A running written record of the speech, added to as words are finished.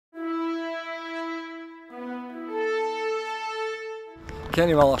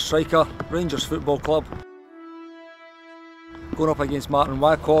Kenny Miller, striker, Rangers Football Club. Going up against Martyn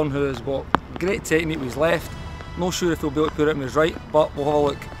Waghorn, who has got great technique with his left. Not sure if he'll be able to put it in his right, but we'll have a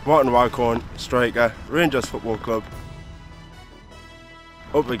look. Martyn Waghorn, striker, Rangers Football Club.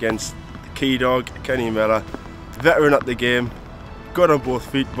 Up against the key dog, Kenny Miller, veteran at the game, good on both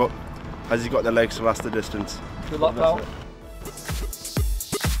feet, but has he got the legs to last the distance? Good luck, pal.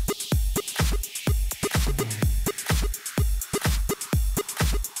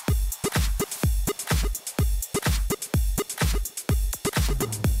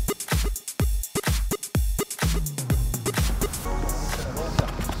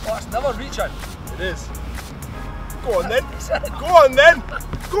 Oh, it's never reaching. It is. Go on then. Go on then.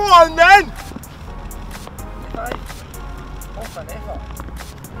 Go on then. Off an effort.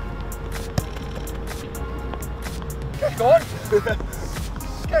 Kick on.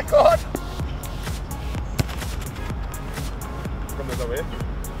 Kick on. It's gone the other way.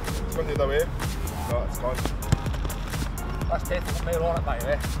 It's gone the other way. No, it's gone. That's definitely more on it, by the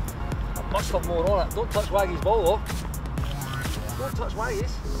way. I must have more on it. Don't touch Waggy's ball though. Don't touch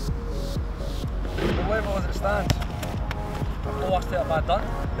Waggy's. Well, wherever was it stands. I've lost it, bad done.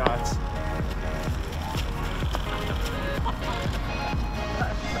 Nah, it's...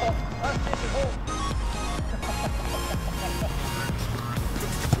 That's taking home.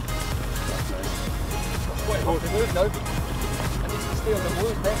 Quite hard to move now. I need to stay on the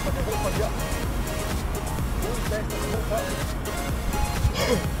blues best I can hope for you. Blues best I can hope for.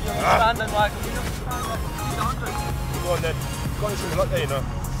 You're standing, Waggy. You're standing. You need 100. Go on then. You've got to show me luck there, you know.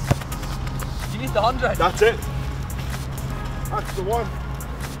 You need the 100. That's it. That's the one.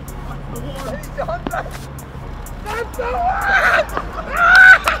 You need the 100. That's the one!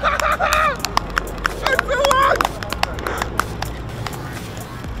 That's the one!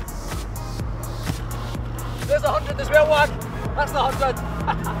 There's 100 as well, Wag. That's the 100.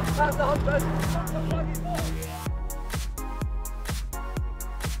 That's the 100.